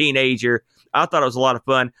I was a teenager. I thought it was a lot of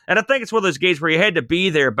fun. And I think it's one of those games where you had to be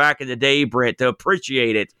there back in the day, Brent, to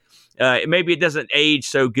appreciate it. Maybe it doesn't age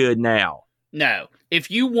so good now. No.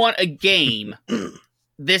 If you want a game,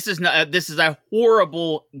 this is a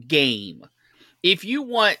horrible game. If you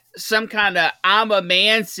want some kind of I'm a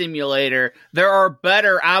man simulator, there are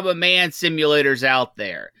better I'm a man simulators out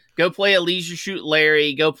there. Go play a Leisure Suit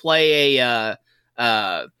Larry. Go play a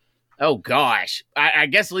oh gosh, I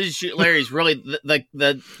guess Leisure Suit Larry is really the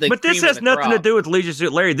But this has nothing to do with Leisure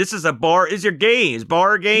Suit Larry. This is your games,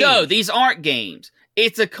 bar games. No, these aren't games.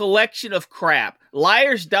 It's a collection of crap.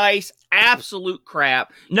 Liar's Dice, absolute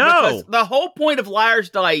crap. No. Because the whole point of Liar's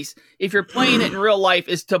Dice, if you're playing it in real life,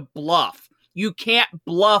 is to bluff. You can't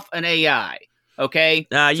bluff an AI, okay?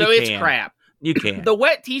 It's crap. You can. The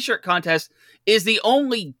Wet T-shirt contest is the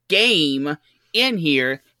only game in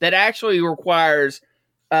here that actually requires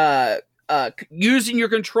using your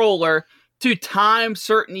controller to time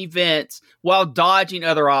certain events while dodging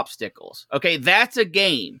other obstacles. Okay, that's a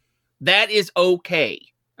game. That is okay.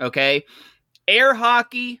 Okay, air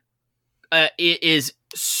hockey it is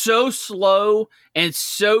so slow and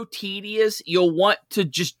so tedious. You'll want to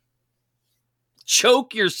just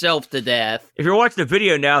choke yourself to death. If you're watching the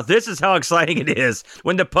video now, this is how exciting it is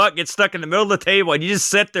when the puck gets stuck in the middle of the table and you just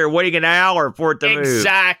sit there waiting an hour for it to move.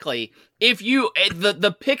 Exactly. If you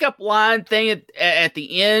the pickup line thing at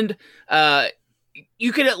the end,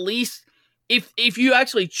 you could at least if you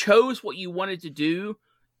actually chose what you wanted to do,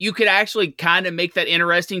 you could actually kind of make that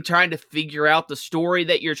interesting, trying to figure out the story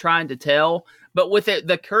that you're trying to tell. But with it,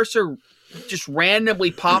 the cursor just randomly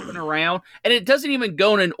popping around, and it doesn't even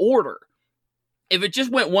go in an order. If it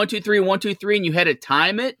just went 1, 2, 3, 1, 2, 3, and you had to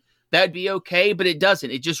time it, that'd be okay. But it doesn't.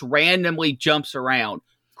 It just randomly jumps around.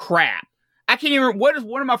 Crap. I can't even. What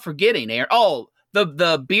am I forgetting, Aaron? Oh,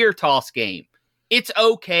 the beer toss game. It's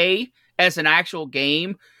okay as an actual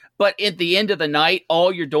game, but at the end of the night,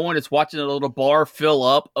 all you're doing is watching a little bar fill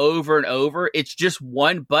up over and over. It's just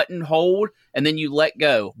one button hold, and then you let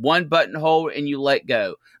go. One button hold, and you let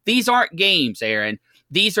go. These aren't games, Aaron.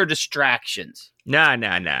 These are distractions. Nah.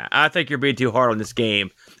 I think you're being too hard on this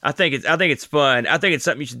game. I think it's fun. I think it's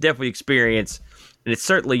something you should definitely experience, and it's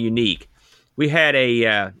certainly unique. We had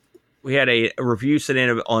a review sent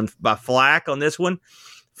in by Flack on this one.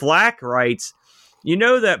 Flack writes, "You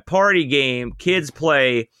know that party game kids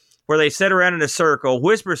play where they sit around in a circle,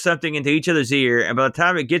 whisper something into each other's ear, and by the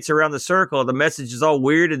time it gets around the circle, the message is all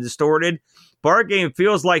weird and distorted? Bar game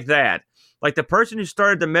feels like that. Like the person who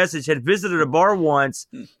started the message had visited a bar once,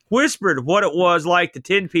 whispered what it was like to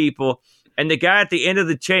 10 people, and the guy at the end of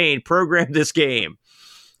the chain programmed this game.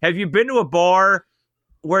 Have you been to a bar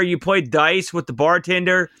where you played dice with the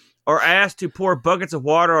bartender or asked to pour buckets of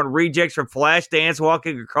water on rejects from Flashdance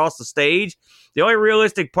walking across the stage? The only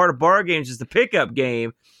realistic part of bar games is the pickup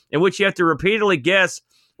game, in which you have to repeatedly guess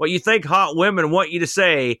what you think hot women want you to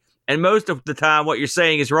say, and most of the time what you're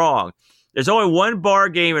saying is wrong. There's only one bar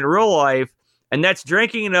game in real life, and that's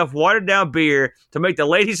drinking enough watered-down beer to make the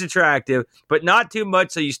ladies attractive, but not too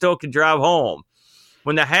much so you still can drive home.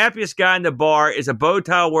 When the happiest guy in the bar is a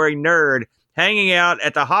bow-tie-wearing nerd hanging out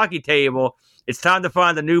at the hockey table, it's time to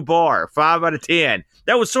find a new bar. 5 out of 10.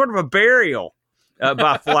 That was sort of a burial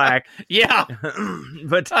by Flack. Yeah.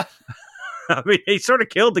 But I mean, he sort of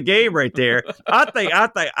killed the game right there. I think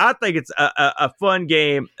it's a fun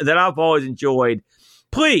game that I've always enjoyed.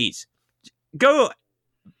 Please go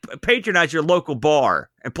patronize your local bar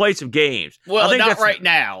and play some games. Well, I think not right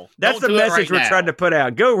now. That's the message we're trying to put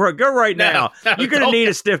out. Go right now. You're going to need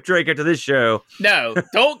a stiff drink after this show. No,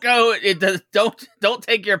 don't go. Don't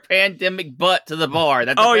take your pandemic butt to the bar.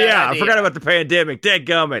 That's idea. I forgot about the pandemic.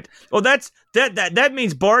 Dadgummit. Well, that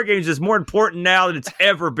means bar games is more important now than it's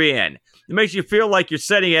ever been. It makes you feel like you're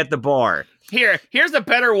sitting at the bar. Here's a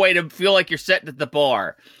better way to feel like you're sitting at the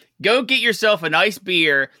bar. Go get yourself a nice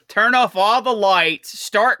beer, turn off all the lights,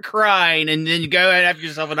 start crying, and then you go and have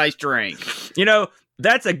yourself a nice drink. You know,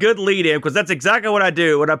 that's a good lead-in, because that's exactly what I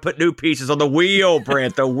do when I put new pieces on the wheel,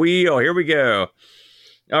 Brent. The wheel. Here we go.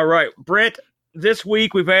 All right, Brent, this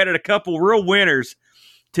week we've added a couple real winners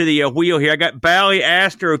to the wheel here. I got Bally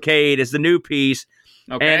Astrocade as the new piece.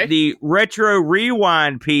 Okay. And the Retro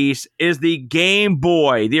Rewind piece is the Game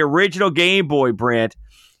Boy, the original Game Boy, Brent.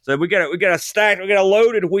 So we got a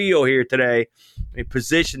loaded wheel here today. Let me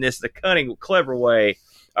position this the cunning, clever way.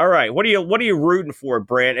 All right, what are you rooting for,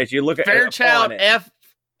 Brent? As you look at Fairchild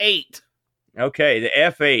F8. Okay, the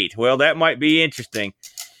F8. Well, that might be interesting.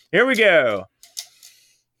 Here we go.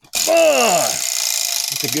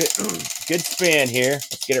 It's a good spin here.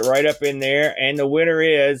 Let's get it right up in there. And the winner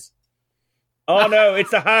is... Oh, no,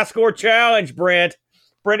 it's the high score challenge, Brent.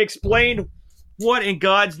 Brent, explain what in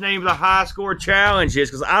God's name the high score challenge is,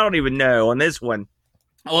 because I don't even know on this one.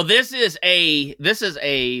 Well, this is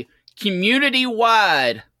a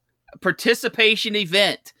community-wide participation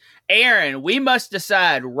event. Aaron, we must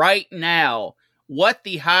decide right now what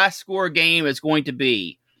the high score game is going to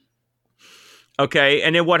be. Okay,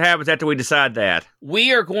 and then what happens after we decide that?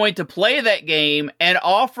 We are going to play that game and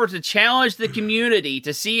offer to challenge the community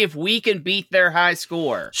to see if we can beat their high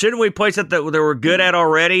score. Shouldn't we play something that we're good at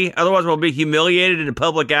already? Otherwise, we'll be humiliated in the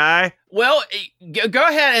public eye. Well, go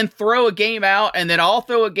ahead and throw a game out, and then I'll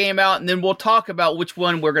throw a game out, and then we'll talk about which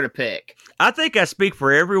one we're going to pick. I think I speak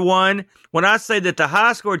for everyone when I say that the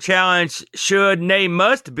high score challenge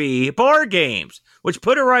must be bar games, which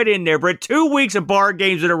put it right in there, Brett. 2 weeks of bar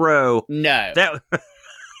games in a row. No.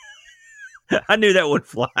 I knew that would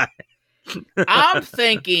fly. I'm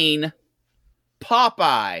thinking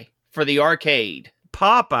Popeye for the arcade.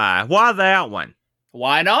 Popeye? Why that one?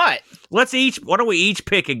 Why not? Why don't we each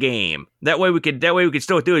pick a game? That way we could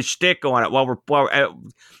still do a shtick on it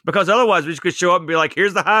because otherwise we just could show up and be like,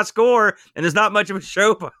 here's the high score, and there's not much of a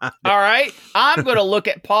show behind it. All right. I'm going to look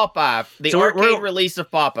at Popeye, the arcade release of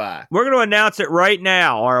Popeye. We're going to announce it right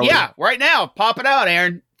now, are we? Yeah, right now. Pop it out,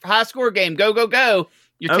 Aaron. High score game. Go, go, go.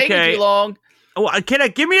 You're taking too long. Oh,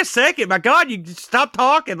 give me a second? My God, you stop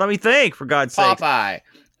talking. Let me think, for God's sake. Popeye.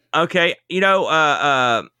 Okay.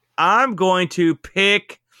 I'm going to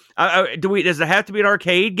pick. Does it have to be an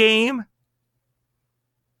arcade game,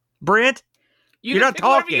 Brent? You're not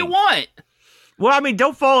talking. Whatever you want. Well, I mean,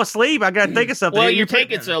 don't fall asleep. I got to think of something. Well, you're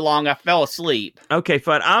taking so long, I fell asleep. Okay,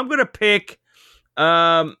 fine. I'm going to pick.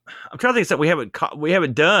 I'm trying to think of something we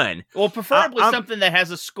haven't done. Well, preferably something that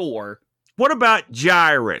has a score. What about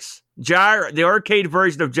Gyrus? The arcade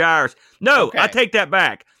version of Gyrus. No, okay. I take that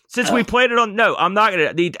back. Since we played it on... No, I'm not going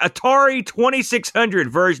to... The Atari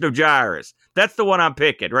 2600 version of Gyrus. That's the one I'm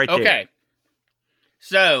picking right there. Okay.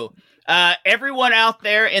 So, everyone out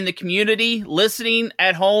there in the community listening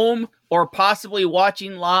at home or possibly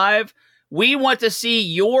watching live, we want to see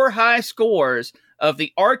your high scores of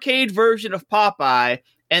the arcade version of Popeye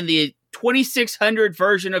and the 2600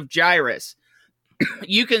 version of Gyrus.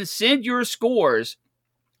 You can send your scores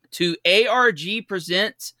to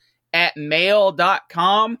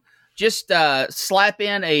argpresents@mail.com. Just slap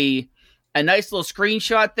in a nice little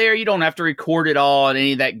screenshot there. You don't have to record it all and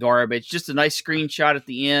any of that garbage. Just a nice screenshot at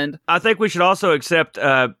the end. I think we should also accept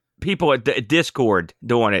people at Discord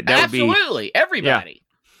doing it. That Absolutely. Would be, everybody.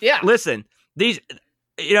 Yeah. Listen, these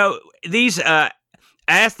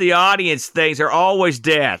ask the audience things are always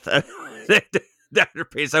death.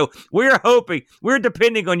 So we're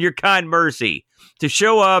depending on your kind mercy to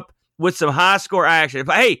show up with some high score action.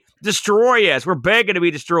 Hey, destroy us. We're begging to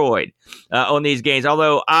be destroyed on these games.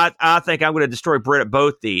 Although I think I'm going to destroy Brett at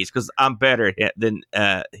both these because I'm better than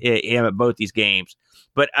him at both these games.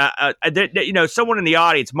 But someone in the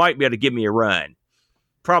audience might be able to give me a run.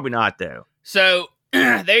 Probably not though. So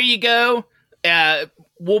there you go.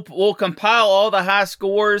 We'll compile all the high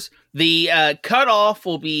scores. The cutoff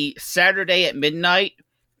will be Saturday at midnight.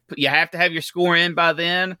 You have to have your score in by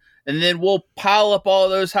then. And then we'll pile up all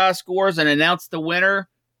those high scores and announce the winner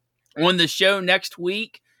on the show next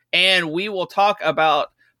week. And we will talk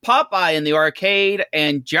about Popeye in the arcade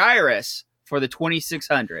and Gyrus for the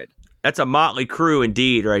 2600. That's a motley crew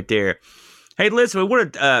indeed right there. Hey, listen, we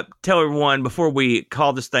want to tell everyone before we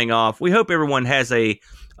call this thing off, we hope everyone has a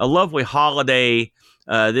lovely holiday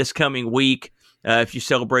this coming week if you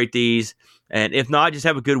celebrate these. And if not, just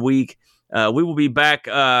have a good week. We will be back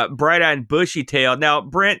bright-eyed and bushy-tailed. Now,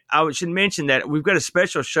 Brent, I should mention that we've got a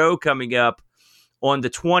special show coming up on the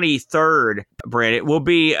 23rd, Brent. It will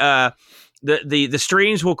be the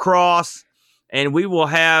streams will cross, and we will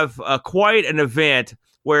have quite an event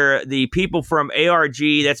where the people from ARG,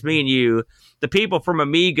 that's me and you, the people from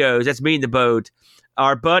Amigos, that's me and the boat,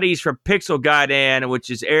 our buddies from Pixel Gaiden,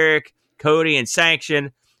 which is Eric, Cody, and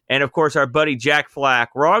Sanction, and, of course, our buddy Jack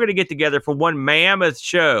Flack. We're all going to get together for one mammoth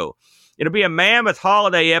show. It'll be a mammoth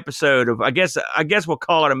holiday episode of, I guess we'll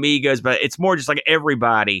call it Amigos, but it's more just like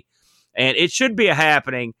everybody. And it should be a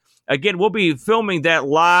happening. Again, we'll be filming that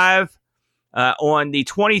live on the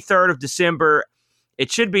 23rd of December.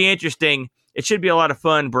 It should be interesting. It should be a lot of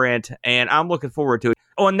fun, Brent, and I'm looking forward to it.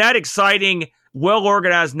 On that exciting,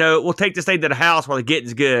 well-organized note, we'll take this thing to the house while the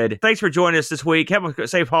getting's good. Thanks for joining us this week. Have a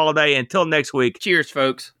safe holiday. Until next week. Cheers,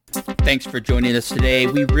 folks. Thanks for joining us today.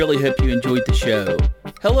 We really hope you enjoyed the show.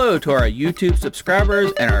 Hello to our YouTube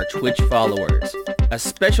subscribers and our Twitch followers. A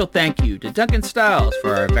special thank you to Duncan Styles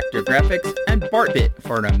for our vector graphics and Bartbit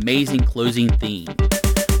for an amazing closing theme.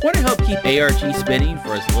 Want to help keep ARG spinning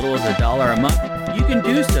for as little as $1 a month? You can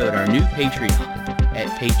do so at our new Patreon at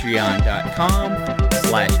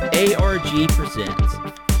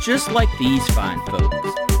patreon.com/ARGpresents. Just like these fine folks.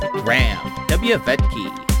 Graham W.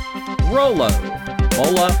 Vetke, Rollo,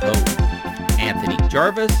 Olaf Hope, Anthony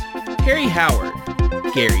Jarvis, Harry Howard,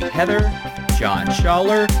 Gary Heather, John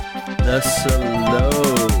Schaller, The Slow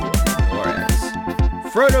Norris,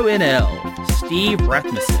 Frodo NL, Steve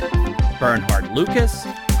Rasmussen, Bernhard Lucas,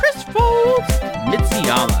 Chris Folds,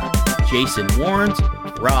 Mitsuyama, Jason Warnes,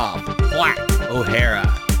 Rob Black O'Hara,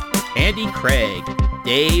 Andy Craig,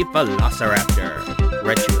 Dave Velociraptor,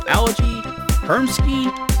 Retroalgy,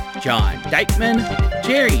 Hermsky, John Dykeman,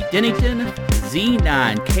 Jerry Dennington,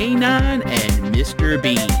 Z9K9, and Mr.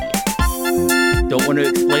 B. Don't want to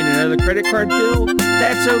explain another credit card bill?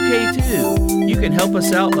 That's okay too. You can help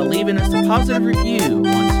us out by leaving us a positive review on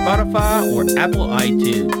Spotify or Apple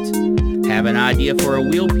iTunes. Have an idea for a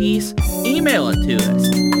wheel piece? Email it to us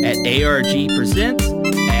at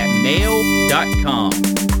argpresents@mail.com.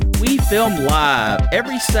 We film live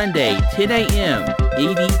every Sunday, 10 a.m.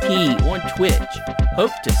 ADT on Twitch.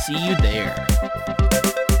 Hope to see you there.